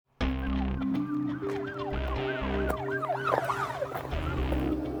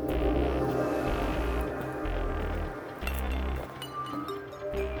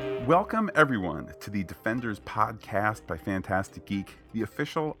Welcome, everyone, to the Defenders podcast by Fantastic Geek, the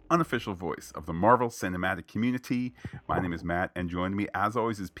official, unofficial voice of the Marvel Cinematic Community. My name is Matt, and joining me, as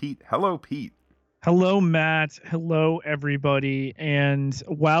always, is Pete. Hello, Pete. Hello, Matt. Hello, everybody. And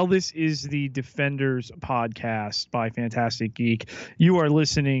while this is the Defenders podcast by Fantastic Geek, you are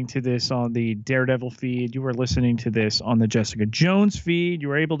listening to this on the Daredevil feed. You are listening to this on the Jessica Jones feed.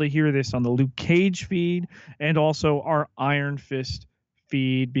 You are able to hear this on the Luke Cage feed and also our Iron Fist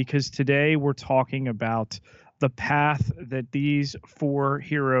feed, because today we're talking about the path that these four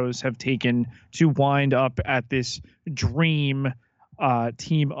heroes have taken to wind up at this dream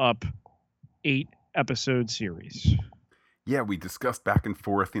team up 8-episode series. Yeah, we discussed back and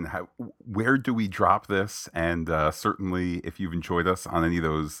forth, where do we drop this? And certainly, if you've enjoyed us on any of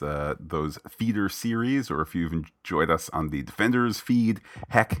those feeder series, or if you've enjoyed us on the Defenders feed,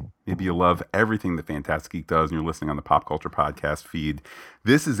 heck, maybe you love everything that Fantastic Geek does, and you're listening on the Pop Culture Podcast feed.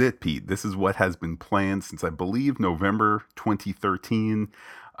 This is it, Pete. This is what has been planned since, I believe, November 2013.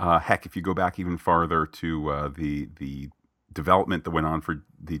 Heck, if you go back even farther to the development that went on for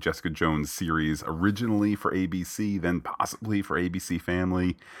the Jessica Jones series, originally for ABC, then possibly for ABC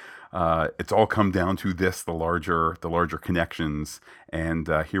Family. It's all come down to this, the larger connections. And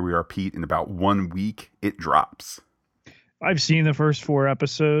here we are, Pete, in about 1 week, it drops. I've seen the first 4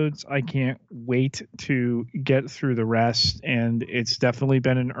 episodes. I can't wait to get through the rest. And it's definitely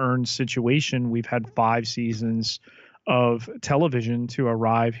been an earned situation. We've had 5 seasons of television to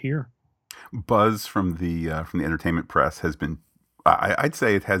arrive here. Buzz from the entertainment press has been, I'd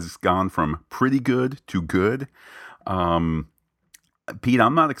say it has gone from pretty good to good. Pete,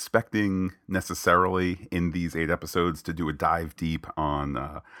 I'm not expecting necessarily in these 8 episodes to do a dive deep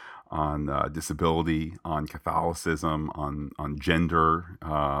on disability, on Catholicism, on gender,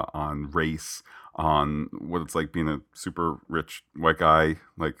 on race, on what it's like being a super rich white guy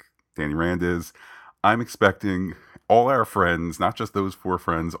like Danny Rand is. I'm expecting all our friends, not just those 4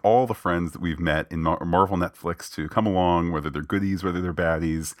 friends, all the friends that we've met in Marvel Netflix to come along, whether they're goodies, whether they're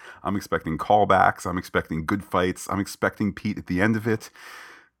baddies. I'm expecting callbacks. I'm expecting good fights. I'm expecting, Pete, at the end of it,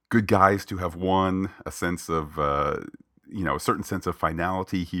 good guys to have won, a sense of, a certain sense of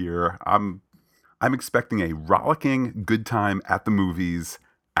finality here. I'm expecting a rollicking good time at the movies,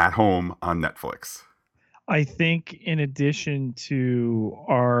 at home on Netflix. I think in addition to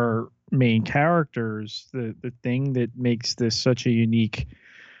our main characters, the thing that makes this such a unique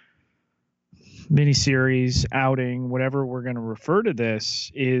miniseries, outing, whatever we're going to refer to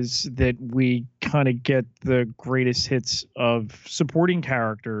this, is that we kind of get the greatest hits of supporting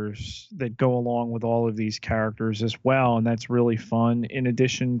characters that go along with all of these characters as well. And that's really fun, in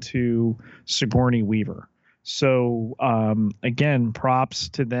addition to Sigourney Weaver. So again, props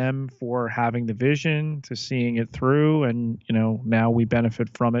to them for having the vision, to seeing it through, and now we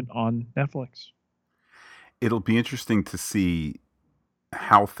benefit from it on Netflix. It'll be interesting to see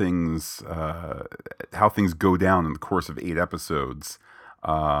how things go down in the course of 8 episodes.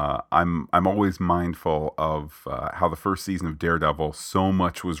 I'm always mindful of how the first season of Daredevil, so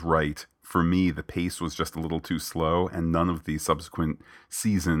much was right. For me, the pace was just a little too slow, and none of the subsequent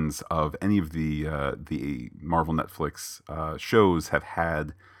seasons of any of the Marvel Netflix shows have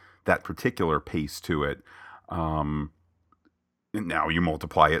had that particular pace to it. And now you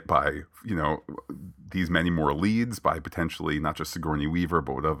multiply it by, these many more leads, by potentially not just Sigourney Weaver,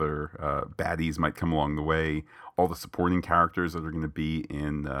 but what other baddies might come along the way. All the supporting characters that are going to be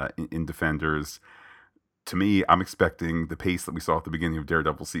in Defenders. To me, I'm expecting the pace that we saw at the beginning of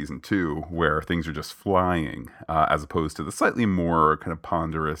Daredevil season 2, where things are just flying, as opposed to the slightly more kind of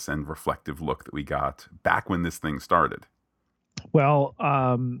ponderous and reflective look that we got back when this thing started. Well,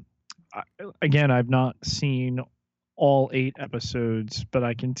 again, I've not seen all 8 episodes, but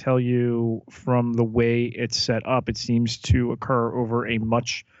I can tell you from the way it's set up, it seems to occur over a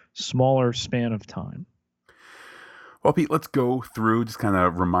much smaller span of time. Well, Pete, let's go through, just kind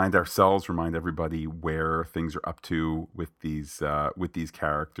of remind everybody where things are up to with these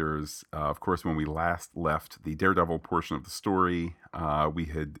characters. Of course, when we last left the Daredevil portion of the story, we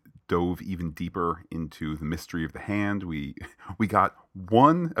had dove even deeper into the mystery of the hand. We got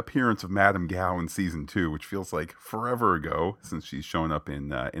one appearance of Madame Gao in season 2, which feels like forever ago since she's shown up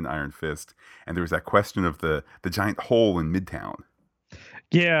in Iron Fist. And there was that question of the giant hole in Midtown.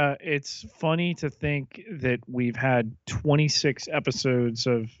 Yeah, it's funny to think that we've had 26 episodes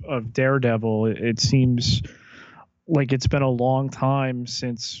of Daredevil. It seems like it's been a long time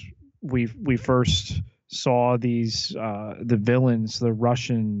since we first saw these the villains, the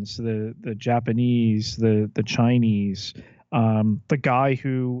Russians, the Japanese, the Chinese. the guy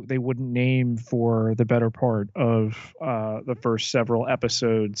who they wouldn't name for the better part of the first several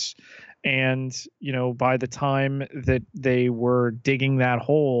episodes. And, by the time that they were digging that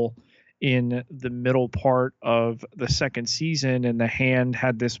hole in the middle part of the second season, and the Hand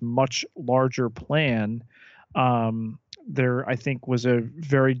had this much larger plan, there, I think, was a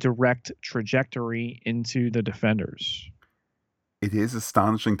very direct trajectory into the Defenders. It is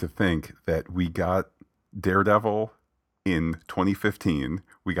astonishing to think that we got Daredevil in 2015,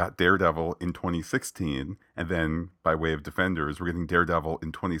 we got Daredevil in 2016, and then by way of Defenders, we're getting Daredevil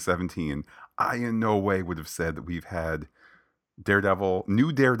in 2017. I in no way would have said that we've had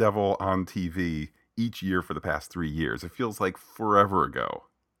new Daredevil on TV each year for the past 3 years. It feels like forever ago.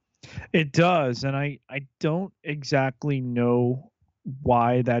 It does, and I don't exactly know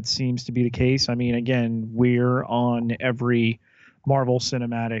why that seems to be the case. I mean, again, we're on every Marvel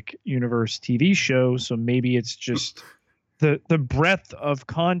Cinematic Universe TV show, so maybe it's just the breadth of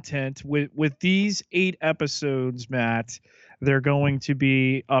content with these 8 episodes, Matt. They're going to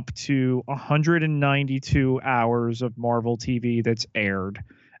be up to 192 hours of Marvel TV that's aired.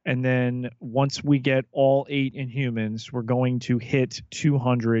 And then once we get all 8 Inhumans, we're going to hit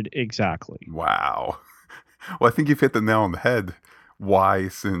 200 exactly. Wow. Well, I think you've hit the nail on the head. Why?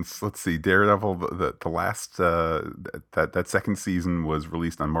 Since, let's see, Daredevil, the last that second season was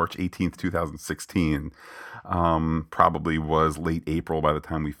released on March 18th, 2016. Probably was late April by the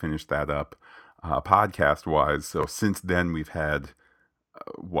time we finished that up, podcast wise. So since then, we've had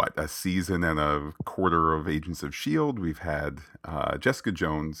a season and a quarter of Agents of Shield. We've had Jessica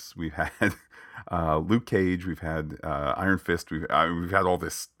Jones. We've had Luke Cage. We've had Iron Fist. We've had all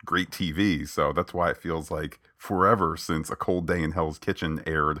this great TV. So that's why it feels like forever since A Cold Day in Hell's Kitchen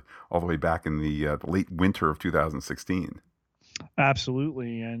aired all the way back in the late winter of 2016.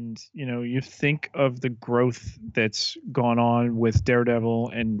 Absolutely. And, you think of the growth that's gone on with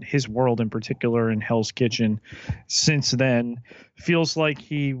Daredevil and his world in particular in Hell's Kitchen since then. Feels like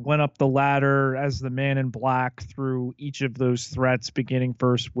he went up the ladder as the Man in Black through each of those threats, beginning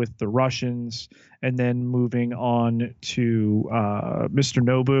first with the Russians and then moving on to Mr.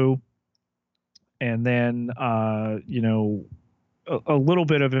 Nobu. And then, a little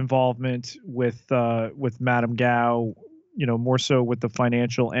bit of involvement with Madame Gao, more so with the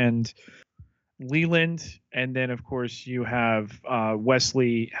financial end, Leland. And then, of course, you have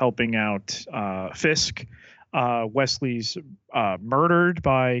Wesley helping out Fisk. Wesley's murdered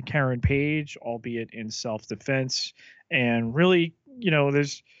by Karen Page, albeit in self-defense. And really,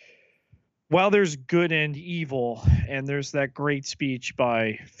 while there's good and evil, and there's that great speech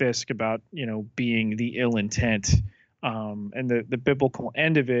by Fisk about, being the ill intent, and the biblical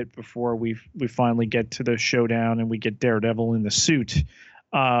end of it before we finally get to the showdown and we get Daredevil in the suit.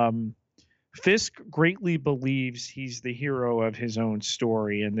 Fisk greatly believes he's the hero of his own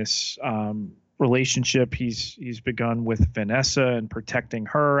story, and this relationship he's begun with Vanessa and protecting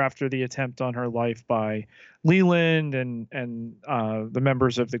her after the attempt on her life by Leland and the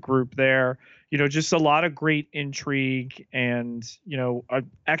members of the group there. Just a lot of great intrigue and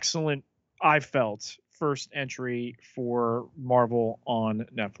an excellent, I felt, first entry for Marvel on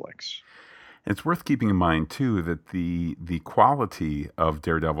Netflix. It's worth keeping in mind too that the quality of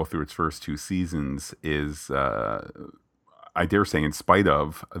Daredevil through its first 2 seasons is, I dare say, in spite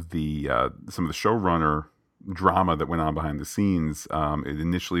of the some of the showrunner drama that went on behind the scenes. It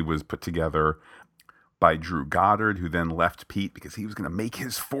initially was put together by Drew Goddard, who then left Pete because he was going to make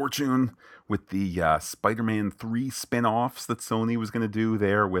his fortune with the Spider-Man 3 spin-offs that Sony was going to do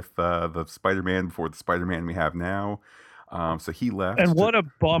there with the Spider-Man before the Spider-Man we have now. So he left. And what a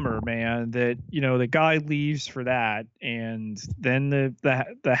bummer, man, that, the guy leaves for that. And then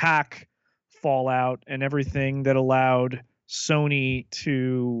the hack fallout and everything that allowed Sony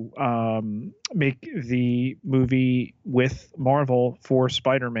to make the movie with Marvel for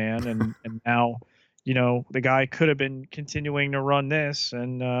Spider-Man. And now, the guy could have been continuing to run this,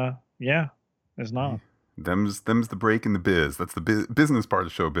 and is not. Them's the break in the biz. That's the business part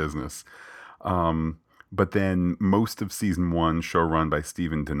of show business. But then most of season 1 show run by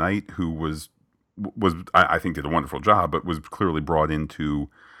Stephen DeKnight, who was I think did a wonderful job, but was clearly brought in to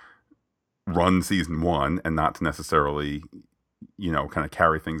run season 1 and not to necessarily, kind of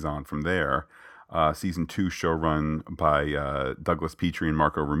carry things on from there. Season 2 show run by Douglas Petrie and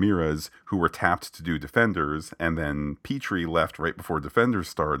Marco Ramirez, who were tapped to do Defenders, and then Petrie left right before Defenders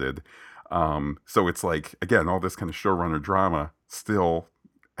started. So it's like, again, all this kind of showrunner drama. Still,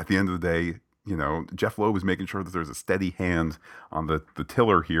 at the end of the day, Jeff Loeb is making sure that there's a steady hand on the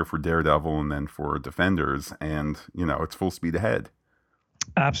tiller here for Daredevil and then for Defenders, and it's full speed ahead.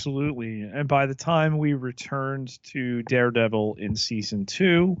 Absolutely. And by the time we returned to Daredevil in season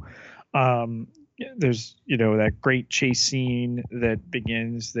two, there's that great chase scene that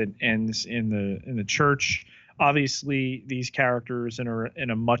begins that ends in the church. Obviously, these characters are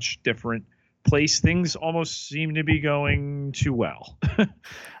in a much different place. Things almost seem to be going too well.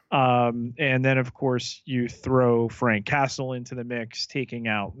 And then, of course, you throw Frank Castle into the mix, taking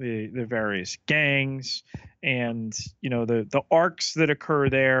out the various gangs, and the arcs that occur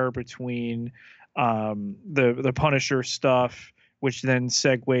there between the Punisher stuff, which then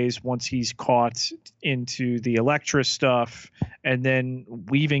segues once he's caught into the Elektra stuff, and then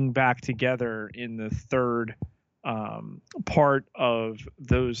weaving back together in the third part of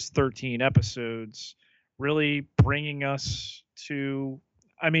those 13 episodes, really bringing us to.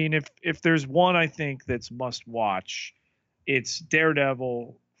 I mean, if there's one I think that's must watch, it's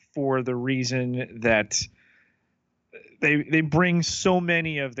Daredevil, for the reason that they bring so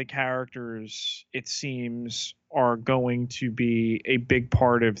many of the characters, it seems, are going to be a big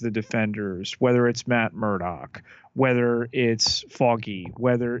part of the Defenders, whether it's Matt Murdock, whether it's Foggy,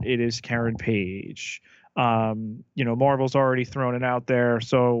 whether it is Karen Page. Marvel's already thrown it out there,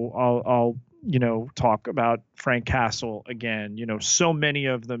 so I'll talk about Frank Castle again. So many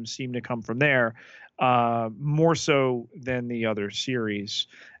of them seem to come from there, more so than the other series.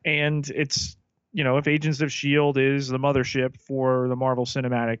 And it's, if Agents of S.H.I.E.L.D. is the mothership for the Marvel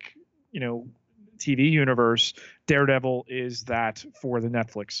Cinematic, TV universe, Daredevil is that for the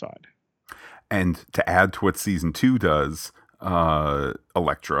Netflix side. And to add to what season 2 does,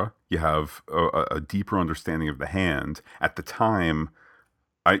 Elektra, you have a deeper understanding of the Hand. At the time,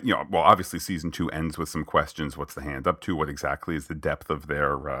 obviously season 2 ends with some questions. What's the Hand up to? What exactly is the depth of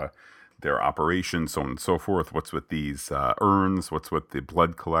their operation? So on and so forth. What's with these urns? What's with the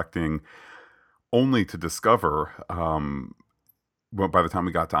blood collecting? Only to discover, by the time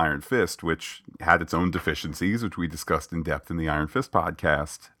we got to Iron Fist, which had its own deficiencies, which we discussed in depth in the Iron Fist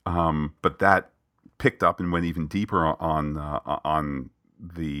podcast, but that picked up and went even deeper on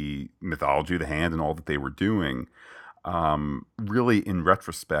the mythology of the Hand and all that they were doing. Really, in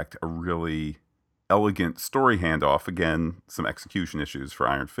retrospect, a really elegant story handoff. Again, some execution issues for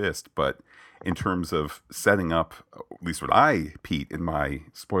Iron Fist, but in terms of setting up, at least what I, Pete, in my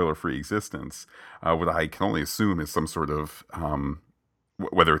spoiler-free existence, what I can only assume is some sort of,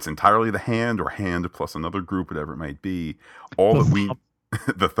 whether it's entirely the Hand or Hand plus another group, whatever it might be,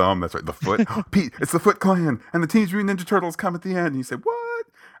 the thumb, that's right, the Foot. Pete, it's the Foot Clan, and the Teenage Mutant Ninja Turtles come at the end, and you say, what?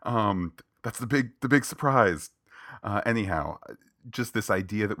 That's the big surprise. Anyhow, just this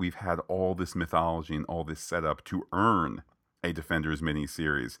idea that we've had all this mythology and all this setup to earn a Defenders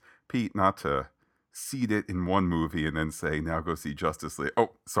miniseries. Pete, not to seed it in one movie and then say, now go see Justice League. Oh,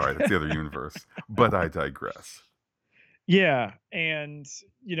 sorry, that's the other universe. But I digress. Yeah. And,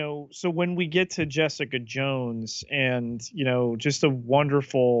 so when we get to Jessica Jones, and, just a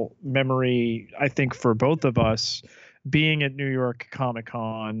wonderful memory, I think, for both of us, being at New York Comic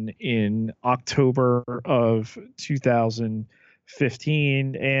Con in October of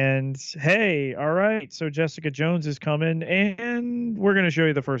 2015, and hey, all right, so Jessica Jones is coming, and we're going to show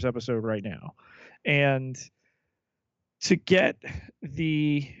you the first episode right now. And to get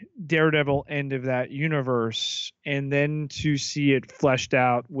the Daredevil end of that universe, and then to see it fleshed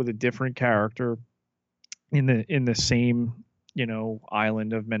out with a different character in the same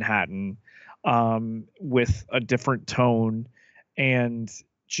island of Manhattan, with a different tone, and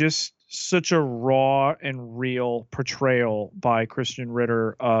just such a raw and real portrayal by Christian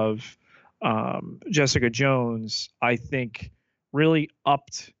Ritter of Jessica Jones, I think really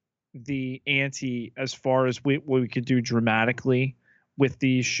upped the ante as far as what we could do dramatically with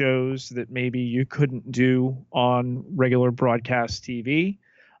these shows that maybe you couldn't do on regular broadcast TV.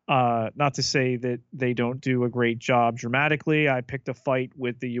 Not to say that they don't do a great job dramatically. I picked a fight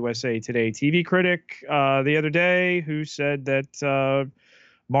with the USA Today TV critic the other day, who said that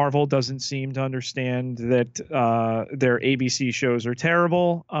Marvel doesn't seem to understand that their ABC shows are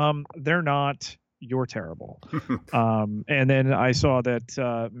terrible. They're not. You're terrible. And then I saw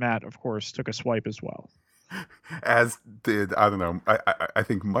that Matt, of course, took a swipe as well. As did, I don't know, I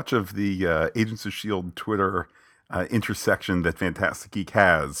think much of the Agents of S.H.I.E.L.D. Twitter intersection that Fantastic Geek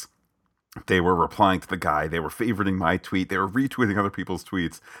has. They were replying to the guy. They were favoriting my tweet. They were retweeting other people's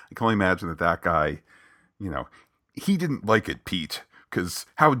tweets. I can only imagine that guy, he didn't like it, Pete, because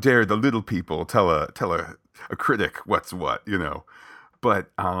how dare the little people tell a critic what's what,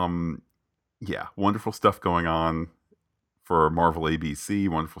 But yeah, wonderful stuff going on for Marvel ABC,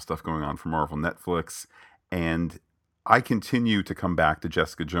 wonderful stuff going on for Marvel Netflix, and I continue to come back to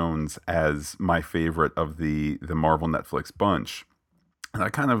Jessica Jones as my favorite of the Marvel Netflix bunch. And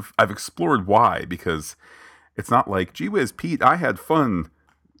I've explored why, because it's not like, gee whiz, Pete, I had fun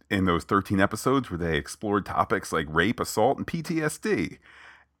in those 13 episodes where they explored topics like rape, assault, and PTSD.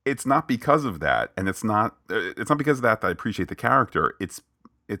 It's not because of that, and it's not because of that I appreciate the character. It's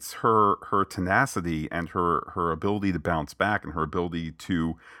her tenacity and her ability to bounce back, and her ability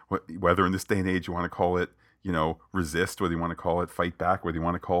to, whether in this day and age you want to call it, resist, whether you want to call it fight back, whether you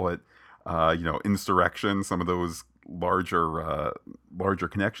want to call it, insurrection. Some of those larger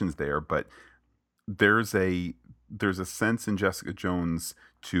connections there, but there's a there's a sense in Jessica Jones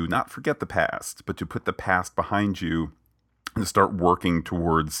to not forget the past, but to put the past behind you and start working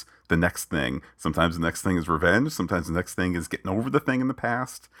towards the next thing. Sometimes the next thing is revenge. Sometimes the next thing is getting over the thing in the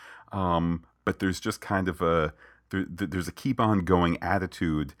past. But there's just kind of there's a keep on going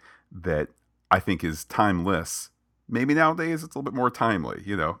attitude that I think is timeless. Maybe nowadays it's a little bit more timely.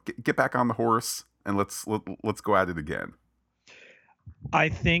 Get back on the horse and let's go at it again. I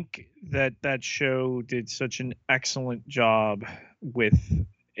think that show did such an excellent job with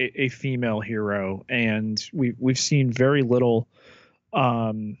a female hero, and we've seen very little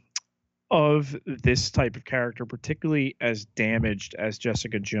um, of this type of character, particularly as damaged as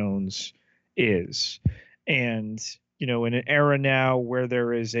Jessica Jones is. And in an era now where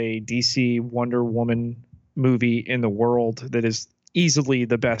there is a DC Wonder Woman movie in the world that is easily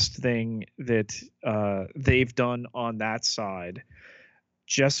the best thing that they've done on that side,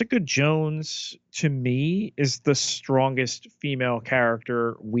 Jessica Jones, to me, is the strongest female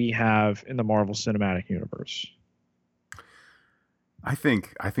character we have in the Marvel Cinematic Universe. I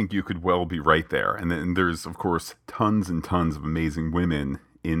think you could well be right there, and then there's of course tons and tons of amazing women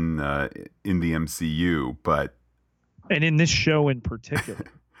in the MCU, but And in this show in particular.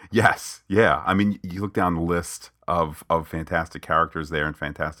 yes, yeah. I mean, you look down the list of fantastic characters there and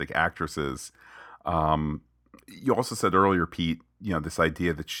fantastic actresses. Um, you also said earlier, Pete, this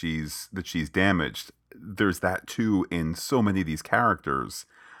idea that she's damaged. There's that too in so many of these characters.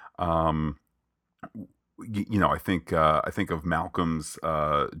 Um, I think of Malcolm's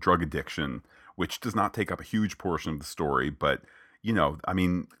drug addiction, which does not take up a huge portion of the story, but I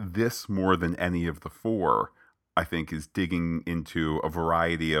mean, this more than any of the four, I think, is digging into a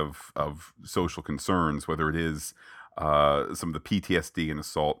variety of social concerns, whether it is some of the PTSD and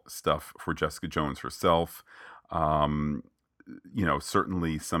assault stuff for Jessica Jones herself. Um,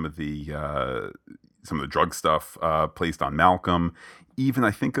 certainly some of the drug stuff placed on Malcolm. Even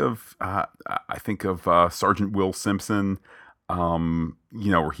I think of Sergeant Will Simpson,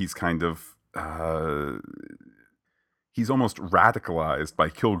 where he's kind of he's almost radicalized by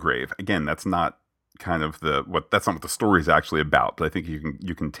Kilgrave. Again, that's not kind of that's not what the story is actually about. But I think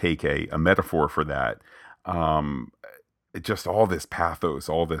you can take a metaphor for that. Um, just all this pathos,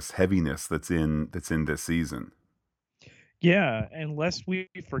 all this heaviness that's in this season. Yeah, and lest we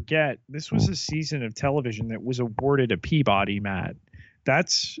forget, this was a season of television that was awarded a Peabody, Matt.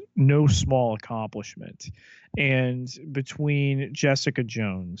 That's no small accomplishment. And between Jessica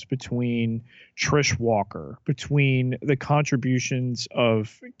Jones, between Trish Walker, between the contributions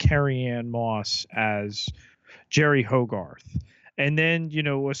of Carrie Ann Moss as Jerry Hogarth, and then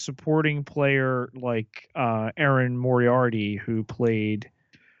a supporting player like Erin Moriarty, who played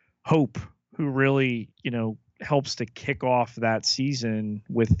Hope, who really helps to kick off that season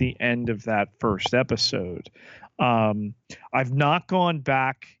with the end of that first episode. Um, I've not gone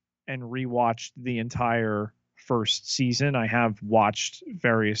back and rewatched the entire first season. I have watched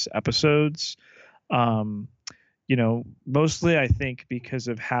various episodes. Um, Mostly I think because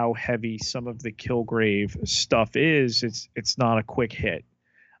of how heavy some of the Kilgrave stuff is, it's not a quick hit.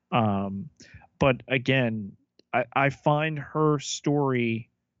 Um, but again, I find her story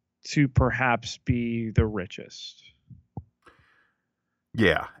to perhaps be the richest.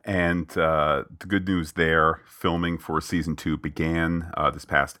 Yeah, and the good news there, filming for season two began this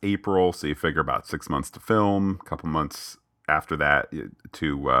past April. So you figure about 6 months to film, a couple months after that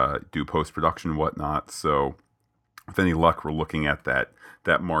to do post production and whatnot. So with any luck, we're looking at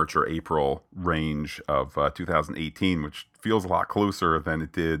that March or April range of 2018, which feels a lot closer than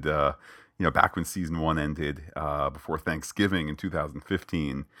it did, back when season one ended before Thanksgiving in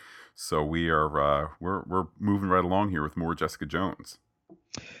 2015. So we're moving right along here with more Jessica Jones.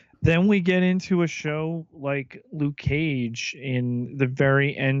 Then we get into a show like Luke Cage in the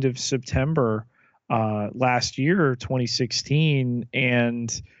very end of September last year, 2016.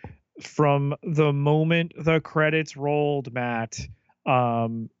 And from the moment the credits rolled, Matt,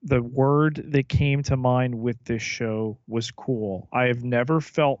 the word that came to mind with this show was cool. I have never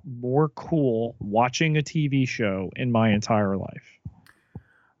felt more cool watching a TV show in my entire life.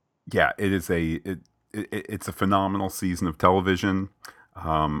 Yeah, it's a phenomenal season of television.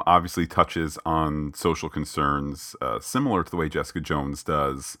 Obviously touches on social concerns similar to the way Jessica Jones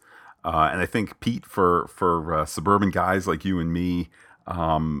does. And I think Pete, for suburban guys like you and me,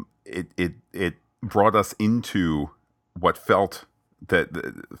 it brought us into what felt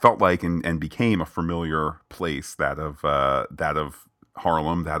like and became a familiar place, that of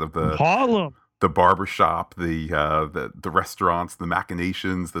Harlem, that of Harlem. the barbershop, the restaurants, the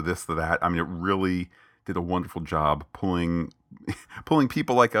machinations, the this, the that. I mean, it really did a wonderful job pulling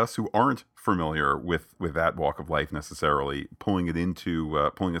people like us who aren't familiar with that walk of life necessarily, pulling us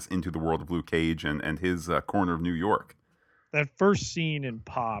into the world of Luke Cage and his corner of New York. That first scene in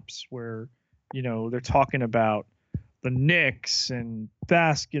Pops where, they're talking about the Knicks and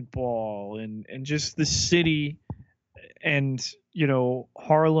basketball and just the city and,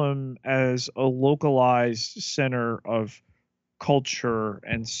 Harlem as a localized center of culture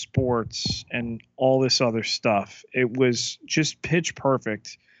and sports and all this other stuff. It was just pitch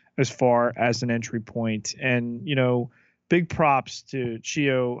perfect as far as an entry point. And, big props to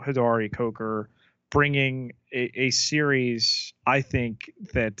Chio Hodari Coker bringing a series, I think,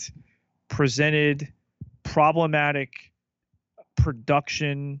 that presented problematic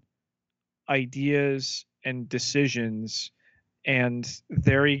production ideas and decisions, and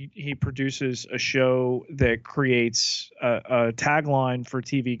there he produces a show that creates a tagline for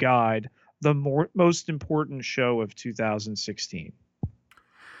TV Guide, the most important show of 2016.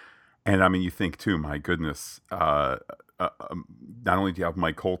 And I mean, you think too, my goodness, not only do you have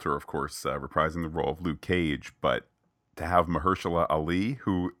Mike Colter, of course, reprising the role of Luke Cage, but to have Mahershala Ali,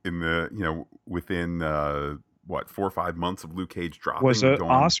 who within 4 or 5 months of Luke Cage dropping, was an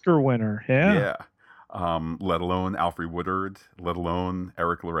Oscar winner. Yeah. Let alone Alfre Woodard, let alone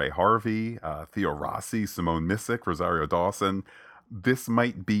Eric LeRae Harvey, Theo Rossi, Simone Missick, Rosario Dawson. This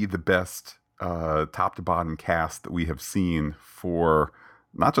might be the best top to bottom cast that we have seen for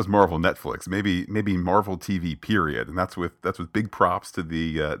not just Marvel Netflix, maybe Marvel TV period, and that's with big props to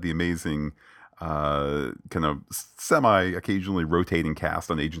the amazing kind of semi occasionally rotating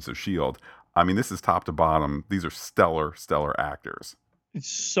cast on Agents of S.H.I.E.L.D. I mean, this is top to bottom. These are stellar actors. It's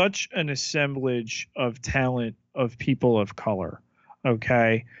such an assemblage of talent of people of color.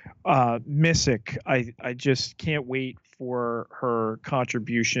 Okay. Missick, I just can't wait for her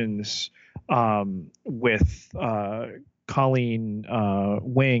contributions with Colleen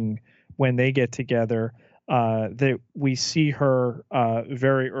Wing when they get together. That we see her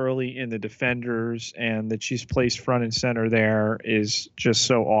very early in the Defenders, and that she's placed front and center there is just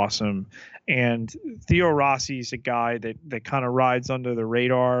so awesome. And Theo Rossi's a guy that kind of rides under the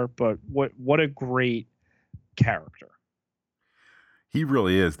radar, but what a great character. He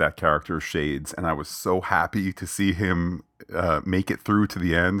really is that character of Shades, and I was so happy to see him make it through to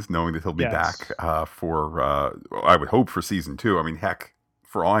the end, knowing that he'll be back for, I would hope, for season 2. I mean, heck,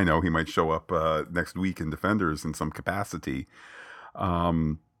 for all I know, he might show up next week in Defenders in some capacity. Yeah,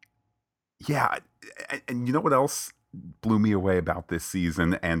 and you know what else blew me away about this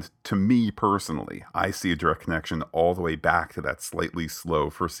season? And to me personally, I see a direct connection all the way back to that slightly slow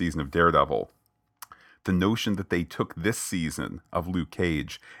first season of Daredevil. The notion that they took this season of Luke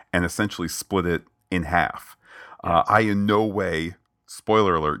Cage and essentially split it in half. Yes. I in no way,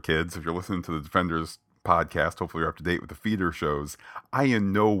 spoiler alert, kids, if you're listening to the Defenders podcast, hopefully you're up to date with the feeder shows, I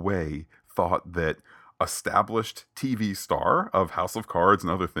in no way thought that established TV star of House of Cards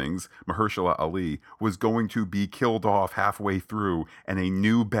and other things, Mahershala Ali, was going to be killed off halfway through and a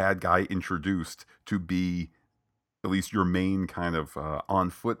new bad guy introduced to be at least your main kind of on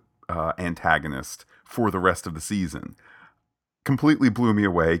foot antagonist for the rest of the season. Completely blew me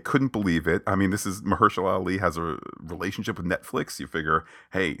away. Couldn't believe it. I mean, this is Mahershala Ali has a relationship with Netflix. You figure,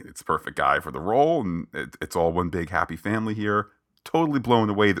 hey, it's the perfect guy for the role, and it's all one big happy family here. Totally blown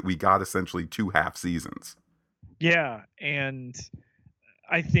away that we got essentially 2 half seasons. Yeah, and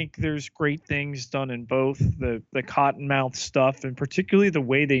I think there's great things done in both the Cottonmouth stuff, and particularly the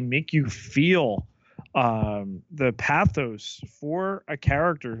way they make you feel. The pathos for a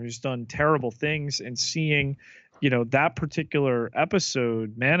character who's done terrible things, and seeing that particular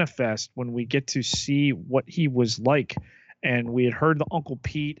episode manifest when we get to see what he was like. And we had heard the Uncle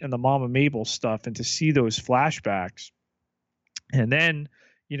Pete and the Mama Mabel stuff, and to see those flashbacks, and then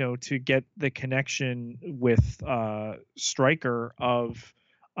to get the connection with Stryker of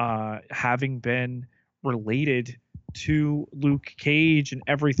having been related to Luke Cage and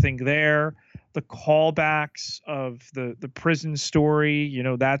everything there. The callbacks of the prison story,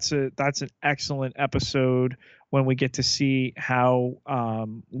 that's an excellent episode when we get to see how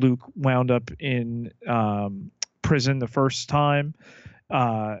Luke wound up in prison the first time.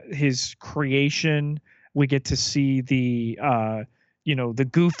 His creation, we get to see the the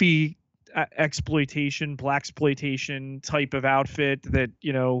goofy exploitation, black exploitation type of outfit that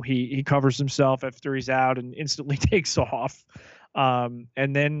he covers himself after he's out and instantly takes off. And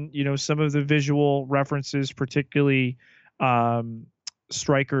then some of the visual references, particularly um,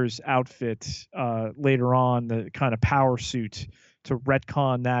 Stryker's outfit later on, the kind of power suit to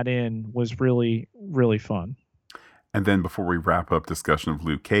retcon that in was really really fun. And then before we wrap up discussion of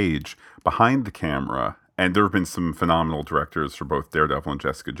Luke Cage, behind the camera, and there have been some phenomenal directors for both Daredevil and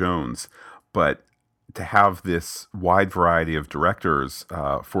Jessica Jones, but to have this wide variety of directors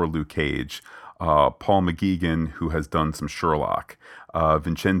for Luke Cage, Paul McGuigan, who has done some Sherlock,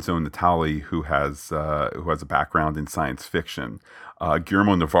 Vincenzo Natali, who has a background in science fiction,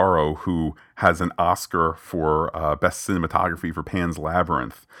 Guillermo Navarro, who has an Oscar for best cinematography for Pan's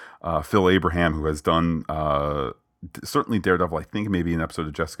Labyrinth, Phil Abraham, who has done certainly Daredevil, I think maybe an episode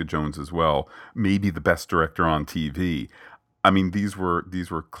of Jessica Jones as well, maybe the best director on TV. I mean, these were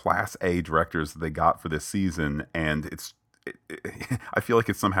class A directors that they got for this season, and I feel like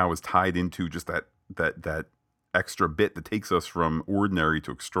it somehow is tied into just that extra bit that takes us from ordinary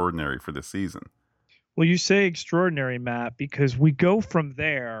to extraordinary for this season. Well, you say extraordinary, Matt, because we go from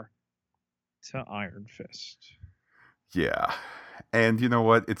there to Iron Fist. Yeah, and you know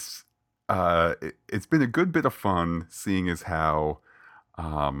what? It's been a good bit of fun seeing as how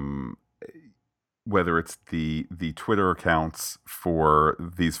whether it's the Twitter accounts for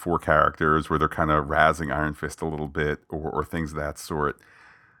these four characters where they're kind of razzing Iron Fist a little bit or things of that sort.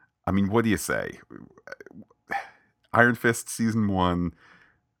 I mean, what do you say? Iron Fist season 1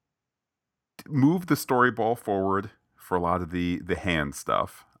 moved the story ball forward for a lot of the hand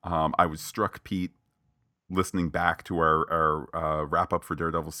stuff. I was struck, Pete, listening back to our wrap up for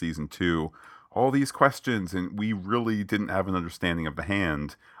Daredevil season 2, all these questions, and we really didn't have an understanding of the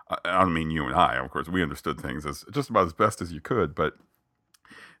hand. I don't mean you and I, of course, we understood things as just about as best as you could, but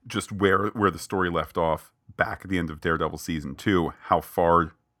just where the story left off back at the end of Daredevil season 2, how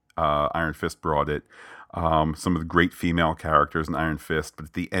far Iron Fist brought it, some of the great female characters in Iron Fist, but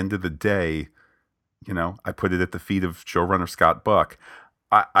at the end of the day, I put it at the feet of showrunner Scott Buck.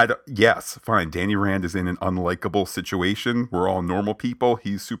 Yes, fine. Danny Rand is in an unlikable situation. We're all normal people.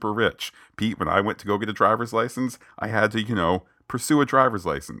 He's super rich. Pete, when I went to go get a driver's license, I had to, pursue a driver's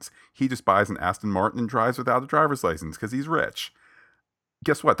license. He just buys an Aston Martin and drives without a driver's license because he's rich.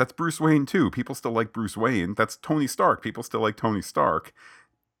 Guess what? That's Bruce Wayne too. People still like Bruce Wayne. That's Tony Stark. People still like Tony Stark.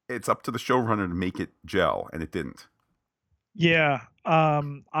 It's up to the showrunner to make it gel, and it didn't. Yeah.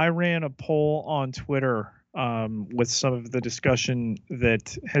 I ran a poll on Twitter with some of the discussion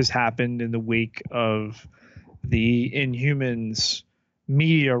that has happened in the wake of the Inhumans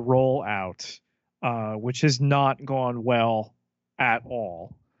media rollout, which has not gone well at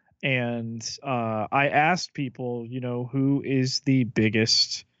all. And I asked people, who is the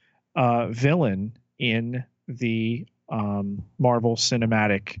biggest villain in the Marvel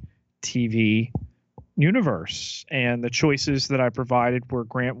Cinematic TV universe, and the choices that I provided were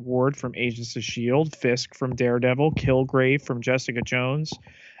Grant Ward from Agents of S.H.I.E.L.D., Fisk from Daredevil, Kilgrave from Jessica Jones,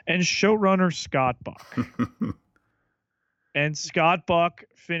 and showrunner Scott Buck. And Scott Buck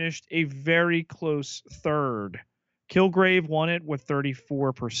finished a very close third. Kilgrave won it with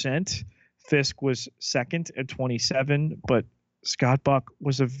 34%. Fisk was second at 27%, but Scott Buck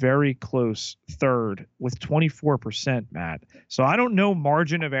was a very close third with 24%, Matt. So I don't know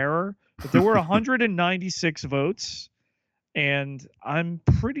margin of error, but there were 196 votes, and I'm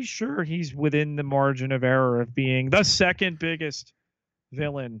pretty sure he's within the margin of error of being the second biggest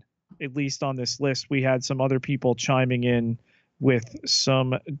villain, at least on this list. We had some other people chiming in with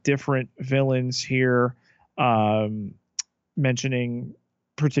some different villains here, mentioning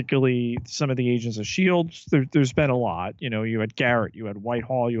particularly some of the Agents of S.H.I.E.L.D. There's been a lot. You had Garrett, you had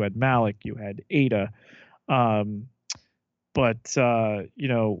Whitehall, you had Malik, you had Ada. But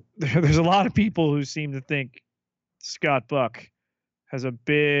there's a lot of people who seem to think Scott Buck has a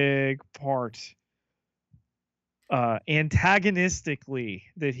big part antagonistically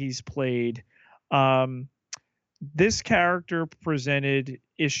that he's played. This character presented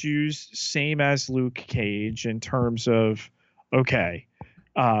issues same as Luke Cage in terms of, okay,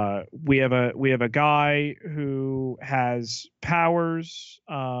 we have a guy who has powers.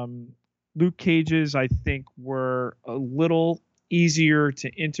 Luke Cage's, I think, were a little easier to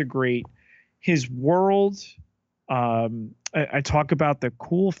integrate. His world, I talk about the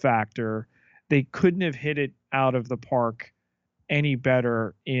cool factor. They couldn't have hit it out of the park any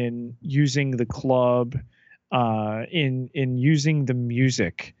better in using the club, in using the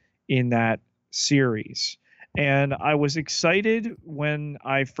music in that series. And I was excited when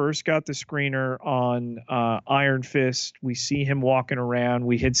I first got the screener on Iron Fist. We see him walking around.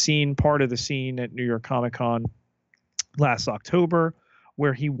 We had seen part of the scene at New York Comic Con last October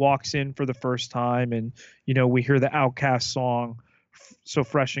where he walks in for the first time, and we hear the Outcast song, so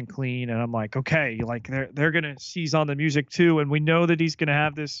fresh and clean, and I'm like, okay, like they're gonna seize on the music too, and we know that he's gonna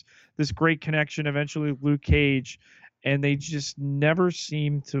have this great connection eventually with Luke Cage, and they just never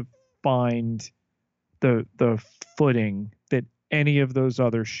seem to find the footing that any of those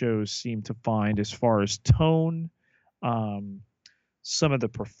other shows seem to find as far as tone. um some of the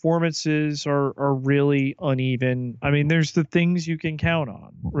performances are really uneven. I mean, there's the things you can count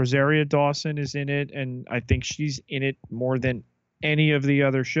on. Rosaria Dawson is in it, and I think she's in it more than any of the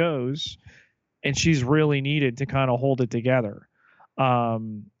other shows, and she's really needed to kind of hold it together.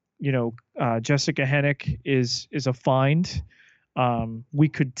 Um, Jessica Hennick is a find. We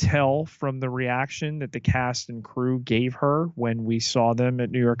could tell from the reaction that the cast and crew gave her when we saw them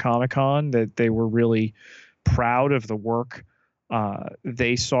at New York Comic Con that they were really proud of the work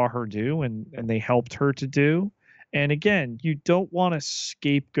they saw her do, and they helped her to do. And again, you don't want to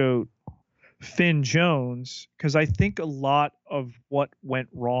scapegoat Finn Jones, because I think a lot of what went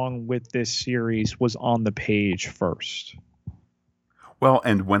wrong with this series was on the page first. Well,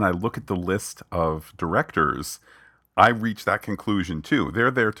 and when I look at the list of directors, I reach that conclusion too.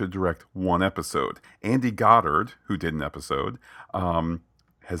 They're there to direct one episode. Andy Goddard, who did an episode,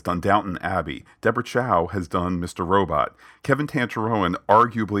 has done Downton Abbey. Deborah Chow has done Mr. Robot. Kevin Tancharoen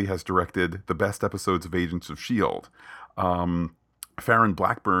arguably has directed the best episodes of Agents of S.H.I.E.L.D. Farron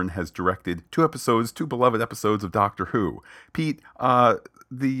Blackburn has directed two beloved episodes of Doctor Who. Pete,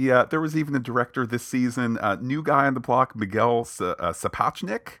 there was even a director this season, new guy on the block, Miguel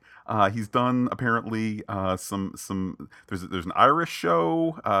Sapochnik. He's done apparently some. There's an Irish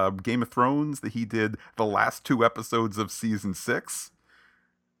show, Game of Thrones, that he did the last two episodes of season 6.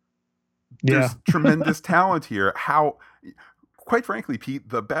 Yeah. There's tremendous talent here. Quite frankly, Pete,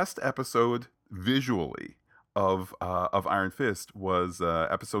 the best episode visually of Iron Fist was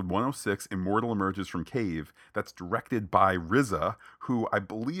episode 106, Immortal Emerges from Cave. That's directed by RZA, who I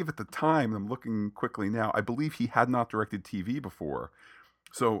believe at the time, and I'm looking quickly now, I believe he had not directed TV before.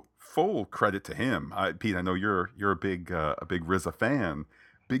 So full credit to him. Pete, I know you're a big RZA fan.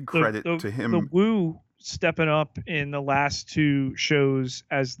 Big credit to him. The Wu stepping up in the last two shows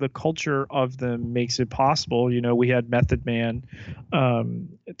as the culture of them makes it possible. We had Method Man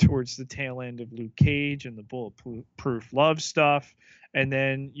towards the tail end of Luke Cage and the Bulletproof Love stuff, and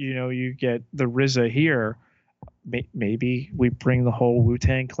then you get the RZA here. Maybe we bring the whole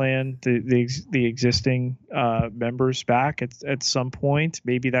Wu-Tang Clan, the existing members back at some point.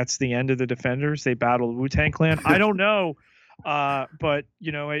 Maybe that's the end of the Defenders. They battle the Wu-Tang Clan. I don't know, but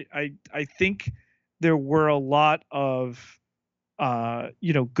I think there were a lot of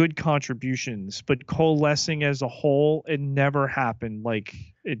good contributions, but coalescing as a whole, it never happened like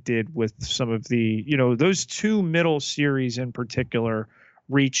it did with some of the those two middle series in particular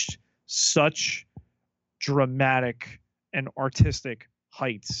reached such dramatic and artistic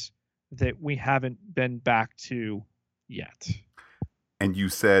heights that we haven't been back to yet. And you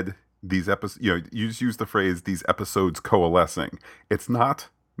said these episodes, you just used the phrase, these episodes coalescing. It's not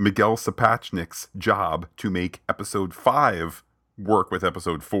Miguel Sapochnik's job to make episode 5 work with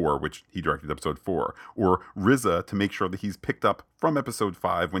episode 4, which he directed episode 4, or RZA to make sure that he's picked up from episode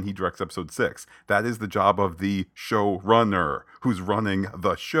 5 when he directs episode 6. That is the job of the showrunner who's running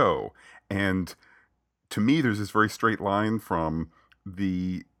the show. And to me, there's this very straight line from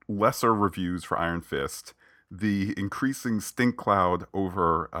the lesser reviews for Iron Fist, the increasing stink cloud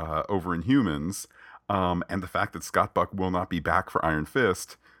over Inhumans, and the fact that Scott Buck will not be back for Iron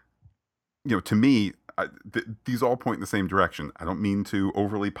Fist. To me, these all point in the same direction. I don't mean to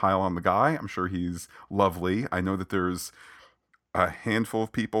overly pile on the guy. I'm sure he's lovely. I know that there's a handful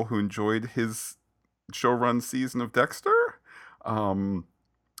of people who enjoyed his showrun season of Dexter.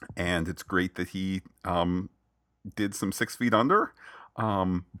 And it's great that he did some 6 Feet Under.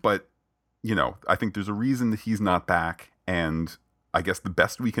 But, I think there's a reason that he's not back. And I guess the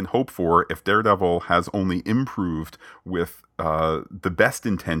best we can hope for, if Daredevil has only improved with the best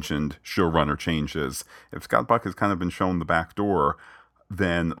intentioned showrunner changes, if Scott Buck has kind of been shown the back door,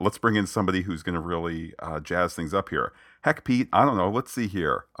 then let's bring in somebody who's going to really jazz things up here. Heck, Pete, I don't know. Let's see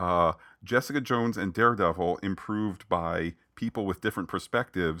here. Jessica Jones and Daredevil improved by people with different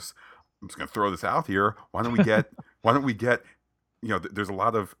perspectives. I'm just going to throw this out here. Why don't we get there's a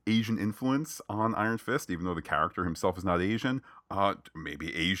lot of Asian influence on Iron Fist, even though the character himself is not Asian.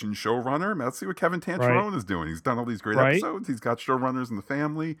 Maybe Asian showrunner. Let's see what Kevin Tancharoen is doing. He's done all these great episodes. He's got showrunners in the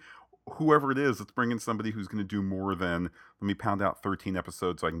family. whoever it is, let's bring in somebody who's going to do more than let me pound out 13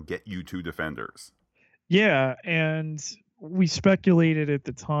 episodes so I can get you two Defenders. Yeah, and we speculated at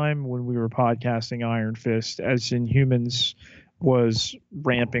the time when we were podcasting Iron Fist, as Inhumans was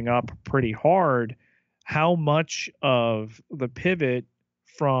ramping up pretty hard, how much of the pivot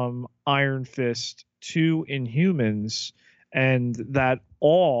from Iron Fist to Inhumans, and that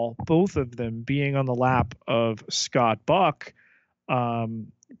both of them being on the lap of Scott Buck,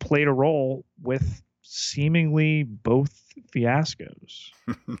 played a role with seemingly both fiascos.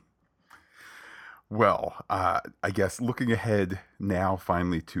 Well, I guess looking ahead now,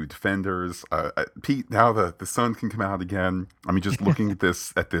 finally to Defenders, Pete. Now the sun can come out again. I mean, just looking at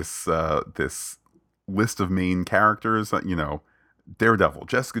this list of main characters. Daredevil,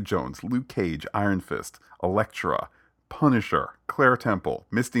 Jessica Jones, Luke Cage, Iron Fist, Elektra, Punisher, Claire Temple,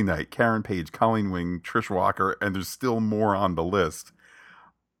 Misty Knight, Karen Page, Colleen Wing, Trish Walker, and there's still more on the list.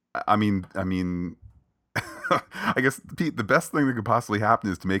 I mean, I guess, Pete, the best thing that could possibly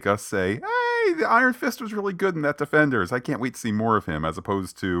happen is to make us say, hey, the Iron Fist was really good in that Defenders. I can't wait to see more of him, as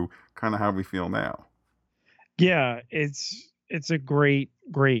opposed to kind of how we feel now. Yeah, it's a great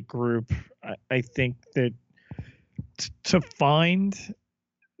group. I think that to find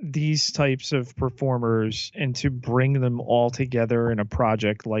these types of performers and to bring them all together in a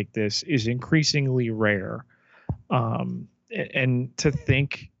project like this is increasingly rare. And to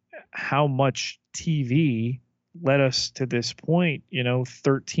think how much TV led us to this point,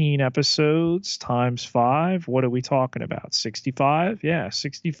 13 episodes times 5. What are we talking about? 65? Yeah,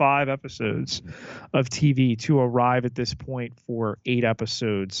 65 episodes of TV to arrive at this point for 8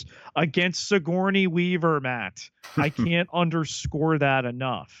 episodes against Sigourney Weaver, Matt. I can't underscore that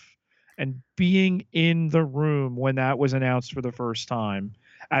enough. And being in the room when that was announced for the first time,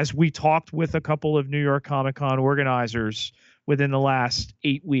 as we talked with a couple of New York Comic Con organizers within the last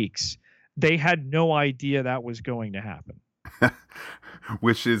 8 weeks, they had no idea that was going to happen.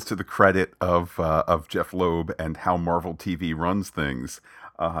 Which is to the credit of Jeff Loeb and how Marvel TV runs things.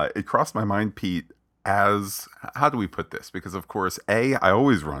 It crossed my mind, Pete, as how do we put this? Because of course, A, I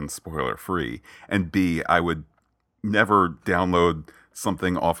always run spoiler free, and B, I would never download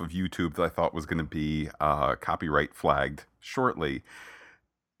something off of YouTube that I thought was going to be copyright flagged shortly.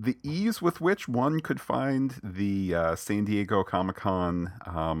 The ease with which one could find the San Diego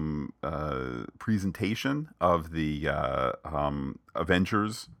Comic-Con presentation of the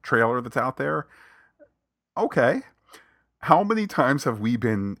Avengers trailer that's out there. Okay. How many times have we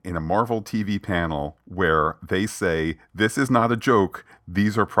been in a Marvel TV panel where they say, this is not a joke,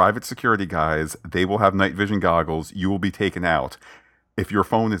 these are private security guys, they will have night vision goggles, you will be taken out if your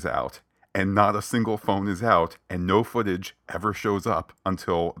phone is out. And not a single phone is out, and no footage ever shows up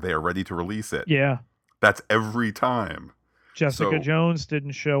until they are ready to release it. Yeah. That's every time. Jessica Jones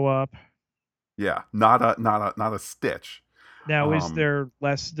didn't show up. Yeah, not a stitch. Now, is there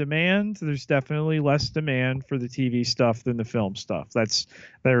less demand? There's definitely less demand for the TV stuff than the film stuff.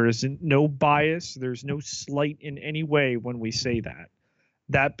 There is no bias. There's no slight in any way when we say that.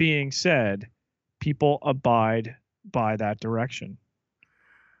 That being said, people abide by that direction.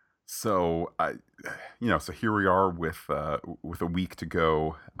 So so here we are with a week to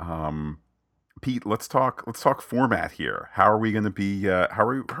go. Pete, let's talk format here. How are we going to be? How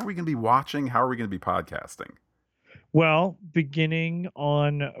are we going to be watching? How are we going to be podcasting? Well, beginning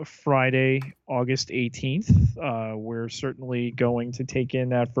on Friday, August 18th, we're certainly going to take in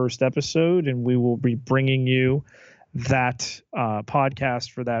that first episode, and we will be bringing you that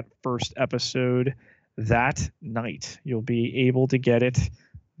podcast for that first episode that night. You'll be able to get it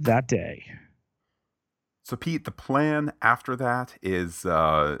that day. So, Pete, the plan after that is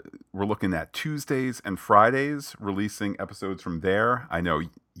we're looking at Tuesdays and Fridays, releasing episodes from there. I know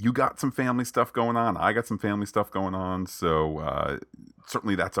you got some family stuff going on. I got some family stuff going on. So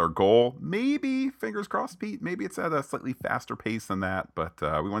certainly that's our goal. Maybe, fingers crossed, Pete, maybe it's at a slightly faster pace than that. But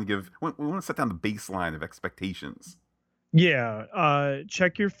we want to set down the baseline of expectations. Yeah,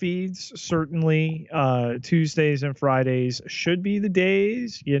 check your feeds. Certainly, Tuesdays and Fridays should be the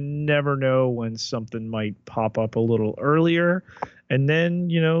days. You never know when something might pop up a little earlier. And then,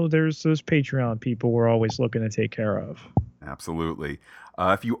 there's those Patreon people we're always looking to take care of. Absolutely.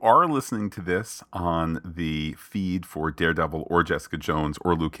 If you are listening to this on the feed for Daredevil or Jessica Jones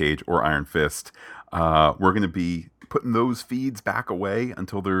or Luke Cage or Iron Fist, we're going to be putting those feeds back away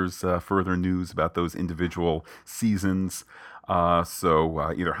until there's further news about those individual seasons.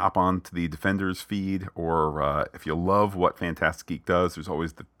 So either hop on to the Defenders feed, or if you love what Fantastic Geek does, there's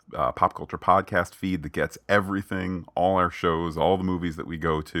always the Pop Culture Podcast feed that gets everything, all our shows, all the movies that we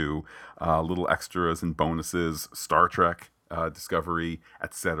go to, little extras and bonuses, Star Trek Discovery,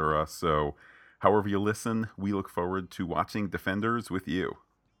 etc. So however you listen, we look forward to watching Defenders with you.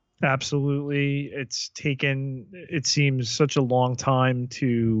 Absolutely. It's taken, it seems, such a long time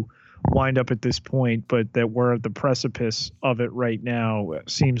to wind up at this point, but that we're at the precipice of it right now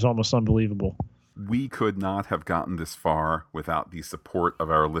seems almost unbelievable. We could not have gotten this far without the support of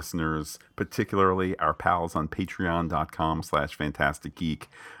our listeners, particularly our pals on patreon.com/fantasticgeek.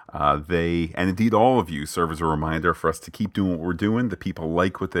 They, and indeed all of you, serve as a reminder for us to keep doing what we're doing. The people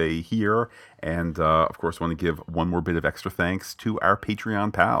like what they hear. And, of course, want to give one more bit of extra thanks to our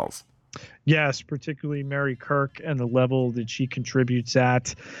Patreon pals. Yes, particularly Mary Kirk and the level that she contributes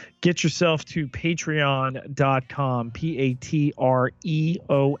at. Get yourself to patreon.com,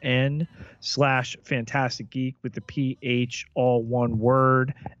 patreon/Fantastic Geek with the PH all one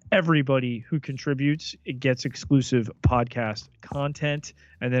word. Everybody who contributes, it gets exclusive podcast content.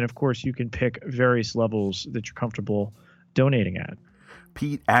 And then, of course, you can pick various levels that you're comfortable donating at.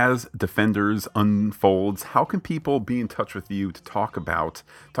 Pete, as Defenders unfolds, how can people be in touch with you to talk about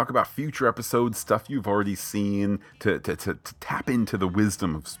future episodes, stuff you've already seen, to tap into the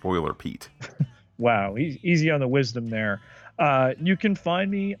wisdom of Spoiler Pete? Wow, easy on the wisdom there. You can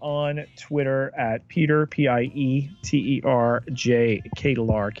find me on Twitter at Peter, PIETERJ,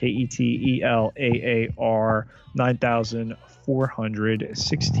 Ketelar, KETELAAR,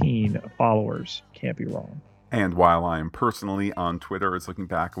 9,416 followers. Can't be wrong. And while I am personally on Twitter as Looking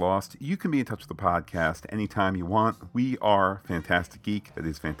Back Lost, you can be in touch with the podcast anytime you want. We are Fantastic Geek. That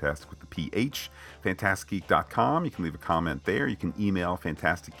is Fantastic with the PH. FantasticGeek.com. You can leave a comment there. You can email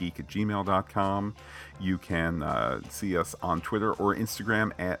fantasticgeek@gmail.com. You can see us on Twitter or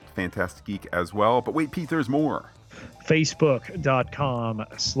Instagram at Fantastic Geek as well. But wait, Pete, there's more.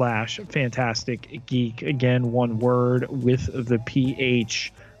 Facebook.com/Fantastic Geek. Again, one word with the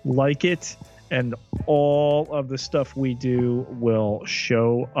PH. Like it, and all of the stuff we do will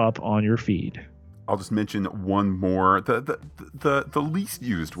show up on your feed. I'll just mention one more, the least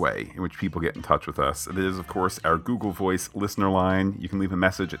used way in which people get in touch with us. It is, of course, our Google Voice listener line. You can leave a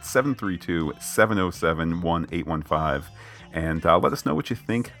message at 732-707-1815 and let us know what you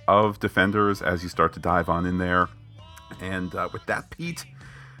think of Defenders as you start to dive on in there. And with that, Pete,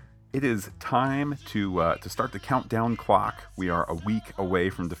 it is time to start the countdown clock. We are a week away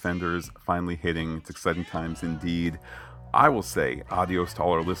from Defenders finally hitting. It's exciting times indeed. I will say adios to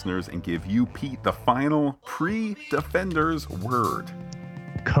all our listeners and give you, Pete, the final pre-Defenders word.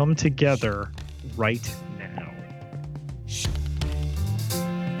 Come together right now.